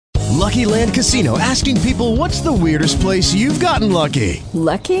Lucky Land Casino, asking people, what's the weirdest place you've gotten lucky?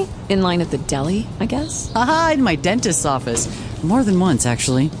 Lucky? In line at the deli, I guess? Aha, in my dentist's office. More than once,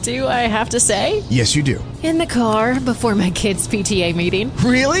 actually. Do I have to say? Yes, you do. In the car before my kids' PTA meeting.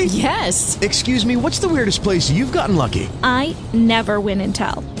 Really? Yes. Excuse me, what's the weirdest place you've gotten lucky? I never win and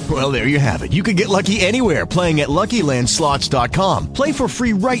tell. Well, there you have it. You can get lucky anywhere, playing at LuckyLandSlots.com. Play for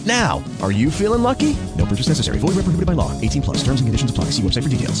free right now. Are you feeling lucky? No purchase necessary. Void where prohibited by law. 18 plus. Terms and conditions apply. See website for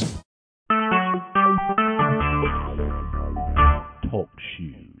details. Talk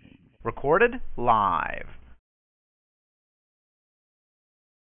shoes. Recorded live.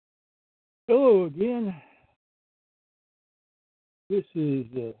 Hello again. This is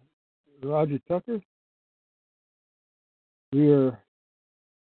Roger Tucker. We are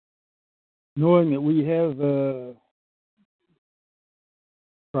knowing that we have a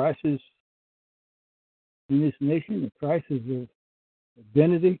crisis in this nation, a crisis of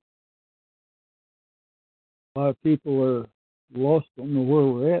identity. A lot of people are lost, don't know where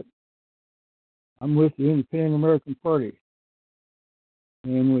we're at. I'm with the Independent American Party,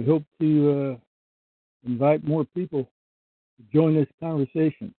 and we hope to invite more people to join this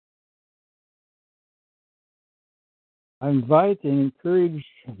conversation. I invite and encourage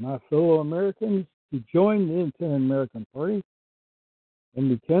my fellow Americans to join the Independent American Party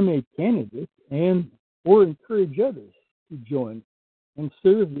and become a candidate, and or encourage others to join and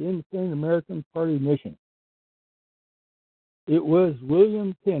serve the Independent American Party mission. It was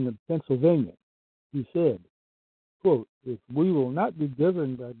William Penn of Pennsylvania who said, quote, "If we will not be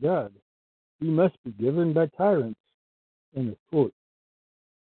governed by God, we must be governed by tyrants," end of quote.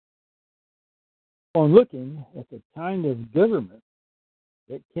 On looking at the kind of government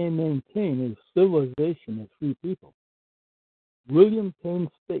that can maintain a civilization of free people, William Penn's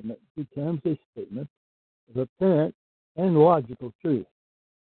statement becomes a statement of apparent and logical truth.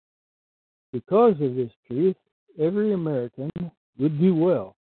 Because of this truth, every American would do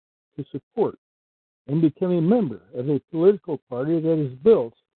well to support and become a member of a political party that is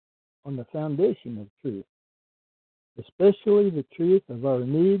built on the foundation of truth, especially the truth of our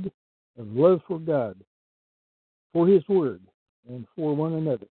need of love for God, for His Word, and for one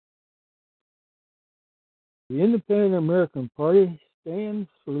another. The Independent American Party stands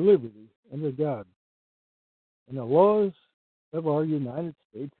for liberty under God and the laws of our United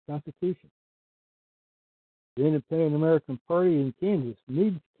States Constitution. The Independent American Party in Kansas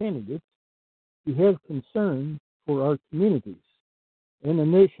needs candidates who have concern for our communities and the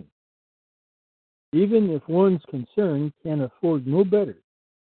nation, even if one's concern can afford no better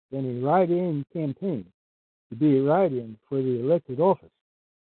than a write-in campaign to be a write-in for the elected office.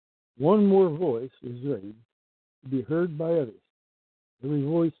 One more voice is raised to be heard by others. Every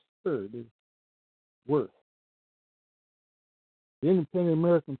voice heard is worth. The Independent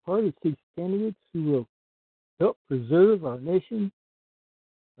American Party seeks candidates who will help preserve our nation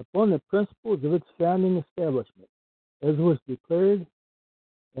upon the principles of its founding establishment, as was declared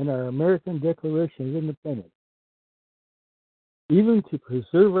in our American Declaration of Independence. Even to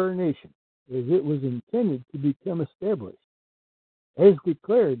preserve our nation as it was intended to become established, as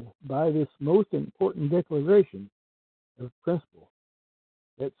declared by this most important declaration of principle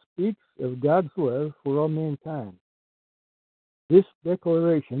that speaks of God's love for all mankind. This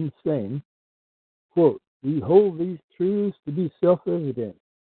declaration saying, quote, "We hold these truths to be self-evident,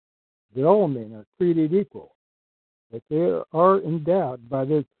 that all men are created equal, that they are endowed by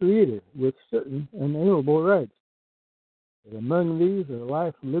their Creator with certain unalienable rights, that among these are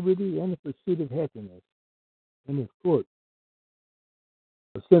life, liberty, and the pursuit of happiness." End of quote.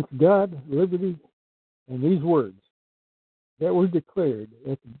 So since God, liberty, and these words that were declared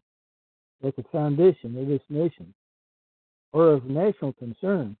at the foundation of this nation are of national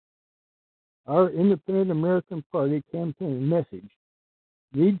concern, our Independent American Party campaign message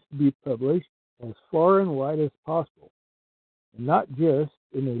needs to be published as far and wide as possible, and not just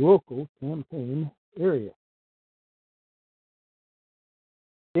in a local campaign area.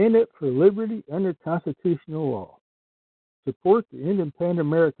 Stand up for liberty under constitutional law. Support the Independent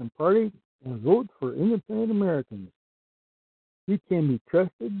American Party and vote for independent Americans. You can be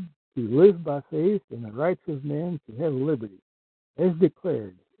trusted to live by faith in the rights of men to have liberty, as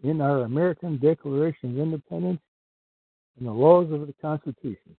declared in our American Declaration of Independence and the laws of the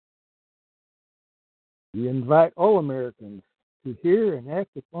Constitution. We invite all Americans to hear and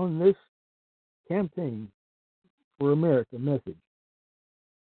act upon this campaign for America message.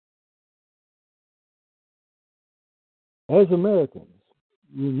 As Americans,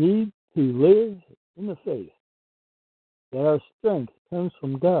 we need to live in the faith that our strength comes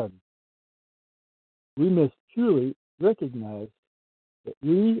from God. We must truly recognize that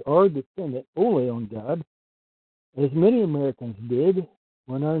we are dependent only on God, as many Americans did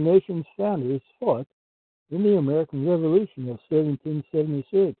when our nation's founders fought in the American Revolution of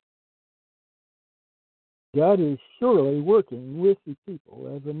 1776. God is surely working with the people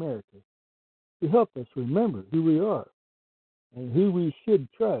of America to help us remember who we are and who we should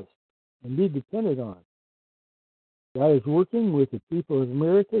trust and be dependent on. God is working with the people of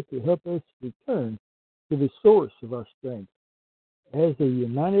America to help us return to the source of our strength as a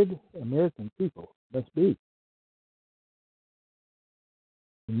united American people must be.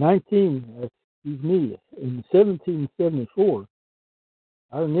 In 1774,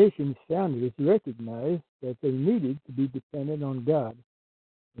 our nation's founders recognized that they needed to be dependent on God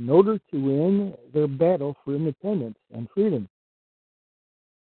in order to win their battle for independence and freedom.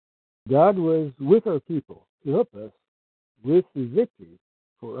 God was with our people to help us with the victory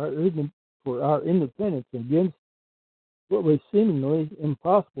for our independence against what was seemingly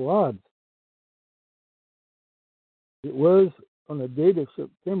impossible odds. It was on the date of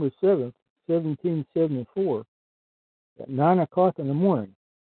September 7th, 1774, at 9 o'clock in the morning,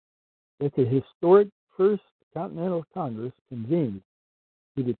 that the historic First Continental Congress convened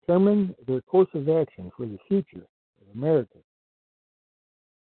to determine their course of action for the future of America.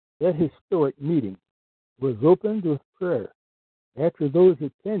 That historic meeting was opened with prayer after those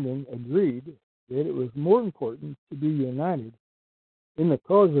attending agreed that it was more important to be united in the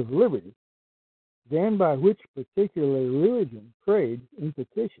cause of liberty than by which particular religion prayed in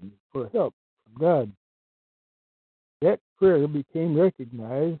petition for help from God. That prayer became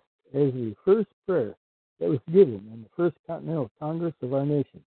recognized as the first prayer that was given in the First Continental Congress of our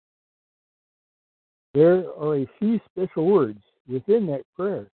nation. There are a few special words within that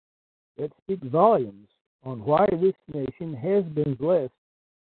prayer that speak volumes on why this nation has been blessed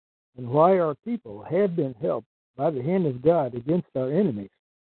and why our people have been helped by the hand of God against our enemies.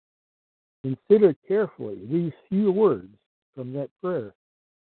 Consider carefully these few words from that prayer.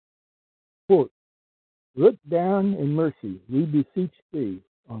 Quote, "Look down in mercy, we beseech thee,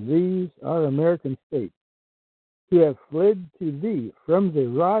 on these our American states, who have fled to thee from the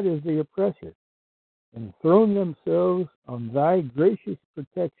rod of the oppressor, and thrown themselves on thy gracious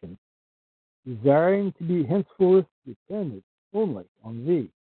protection, desiring to be henceforth dependent only on thee."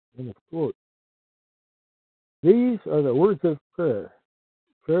 End of quote. These are the words of prayer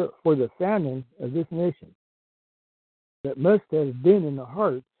for the founding of this nation that must have been in the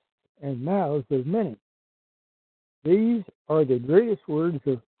hearts and mouths of many. These are the greatest words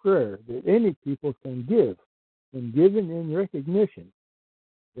of prayer that any people can give when given in recognition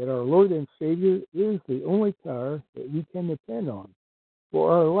that our Lord and Savior is the only power that we can depend on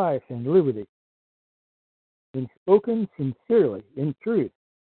for our life and liberty. When spoken sincerely, in truth,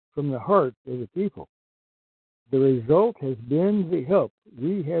 from the heart of the people, the result has been the help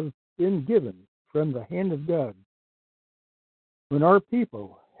we have been given from the hand of God. When our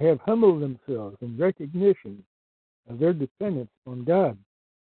people have humbled themselves in recognition of their dependence on God,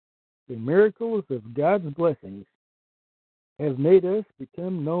 the miracles of God's blessings have made us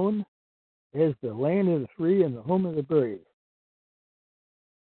become known as the land of the free and the home of the brave.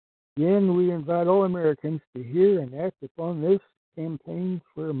 Again, we invite all Americans to hear and act upon this Campaign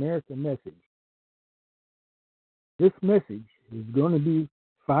for America message. This message is going to be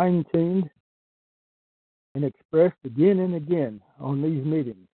fine-tuned and expressed again and again on these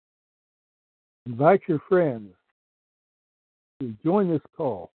meetings. Invite your friends to join this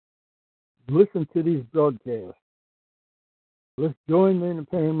call. Listen to these broadcasts. Let's join the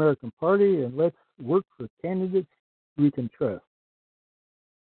Independent American Party and let's work for candidates we can trust.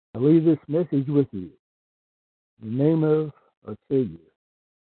 I leave this message with you. In the name of our Savior,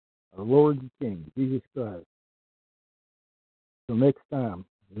 our Lord and King, Jesus Christ. Till next time,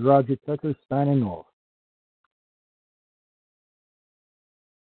 Roger Tucker signing off.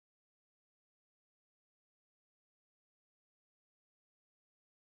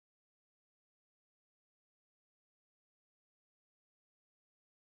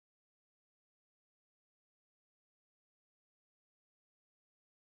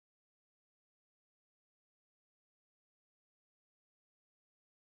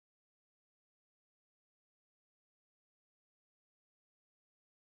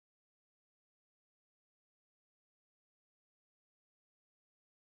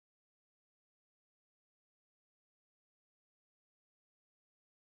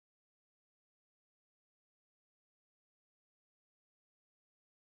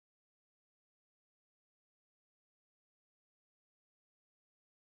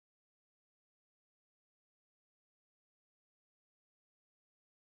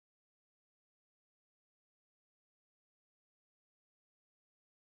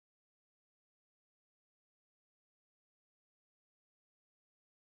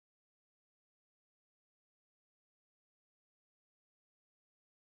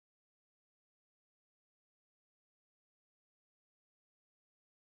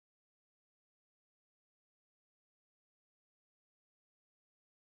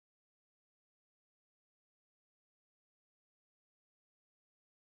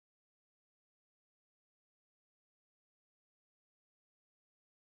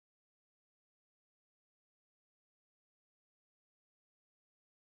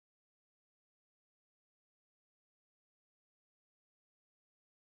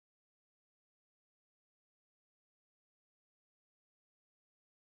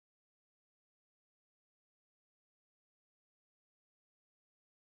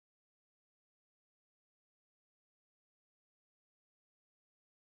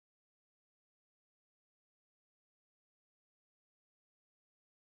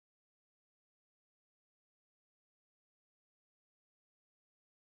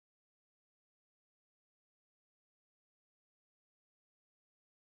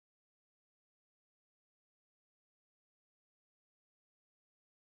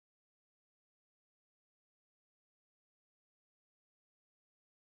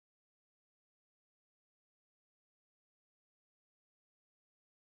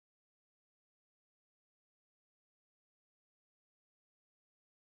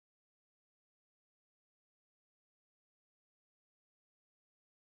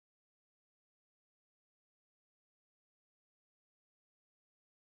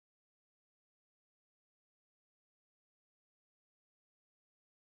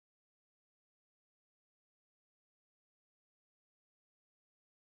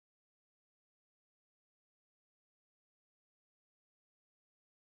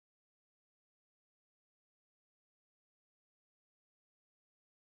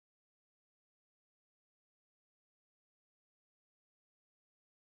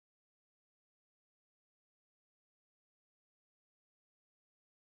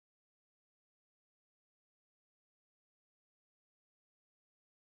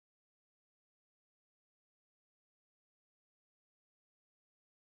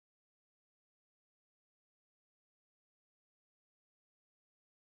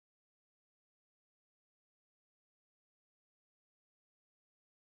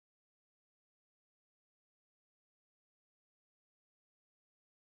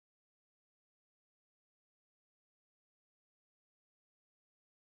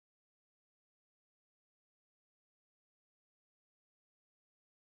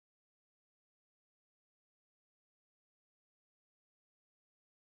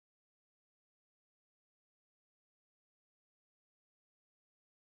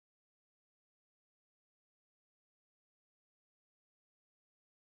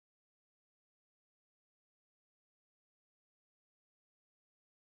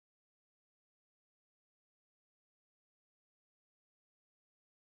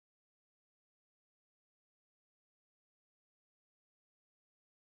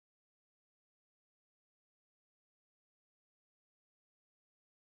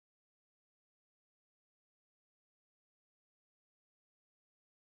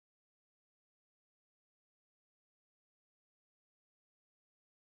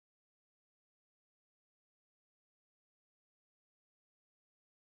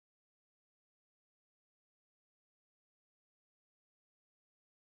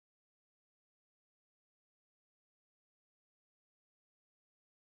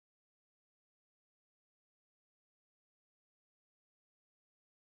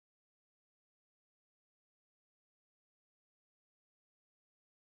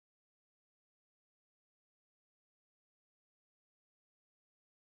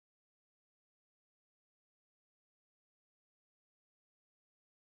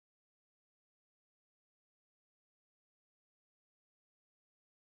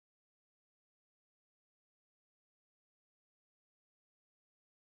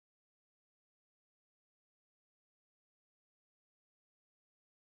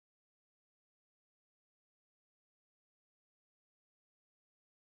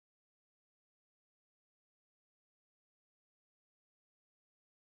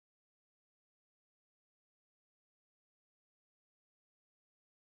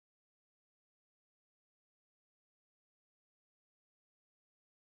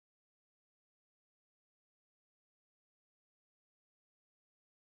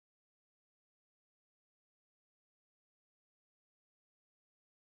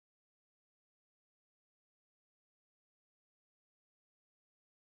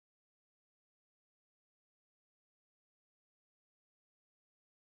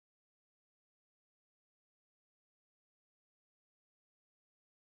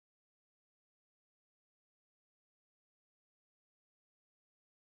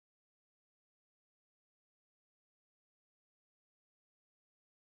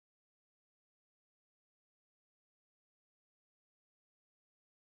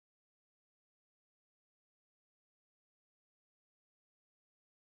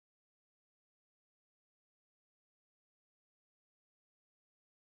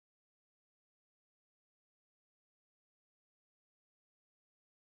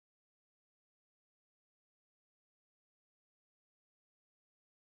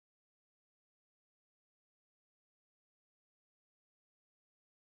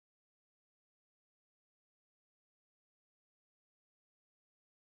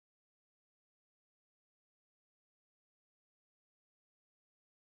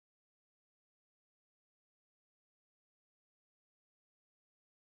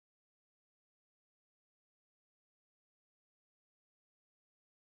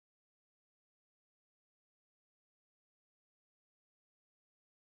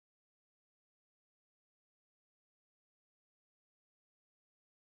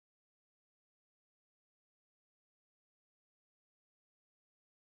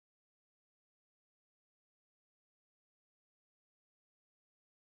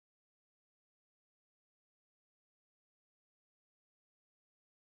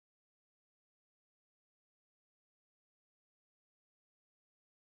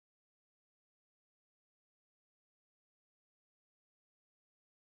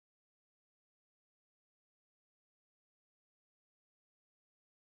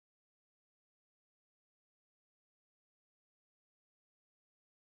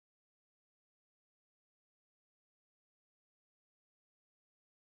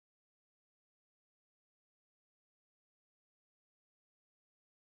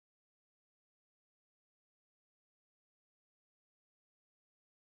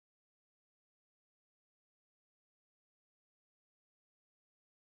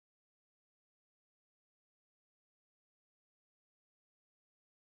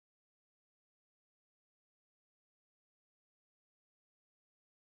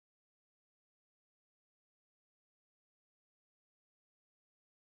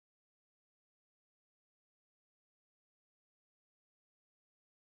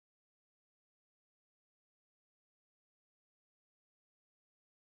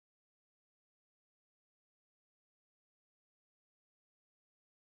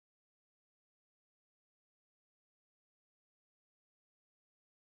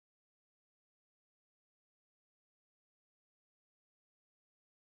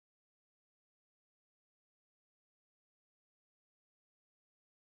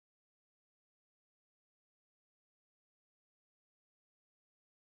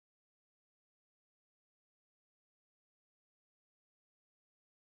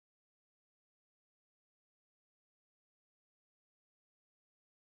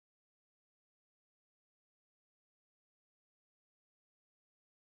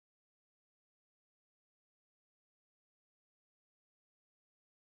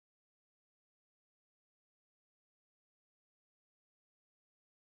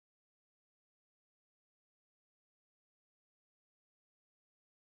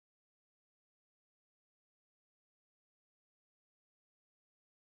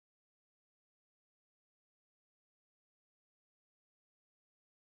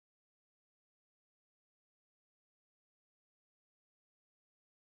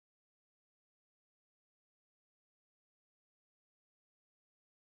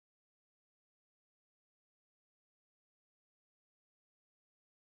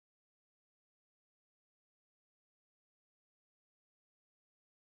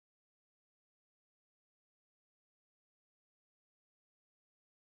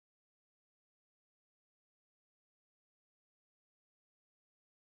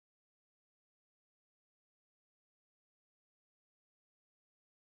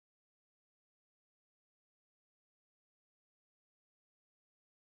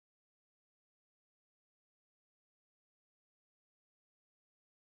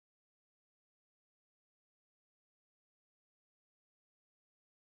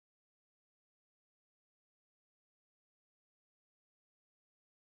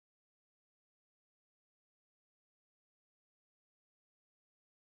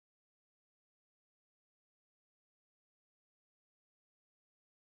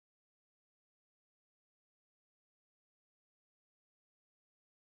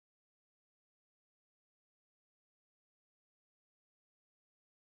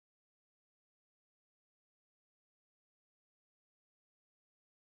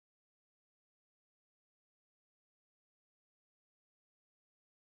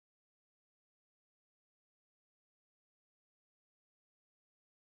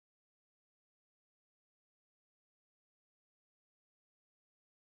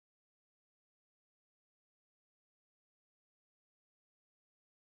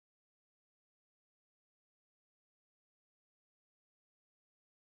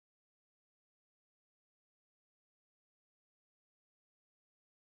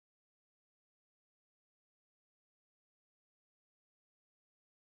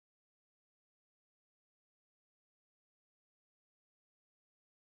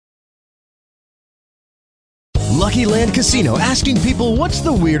 Lucky Land Casino, asking people, what's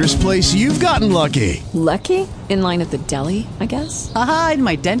the weirdest place you've gotten lucky? Lucky? In line at the deli, I guess? Aha, in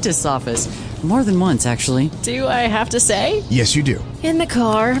my dentist's office. More than once, actually. Do I have to say? Yes, you do. In the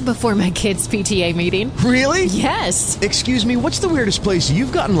car before my kids' PTA meeting. Really? Yes. Excuse me, what's the weirdest place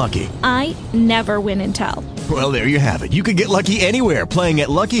you've gotten lucky? I never win and tell. Well, there you have it. You can get lucky anywhere, playing at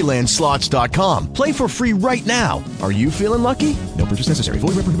LuckyLandSlots.com. Play for free right now. Are you feeling lucky? No purchase necessary. Void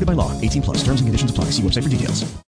where prohibited by law. 18 plus. Terms and conditions apply. See website for details.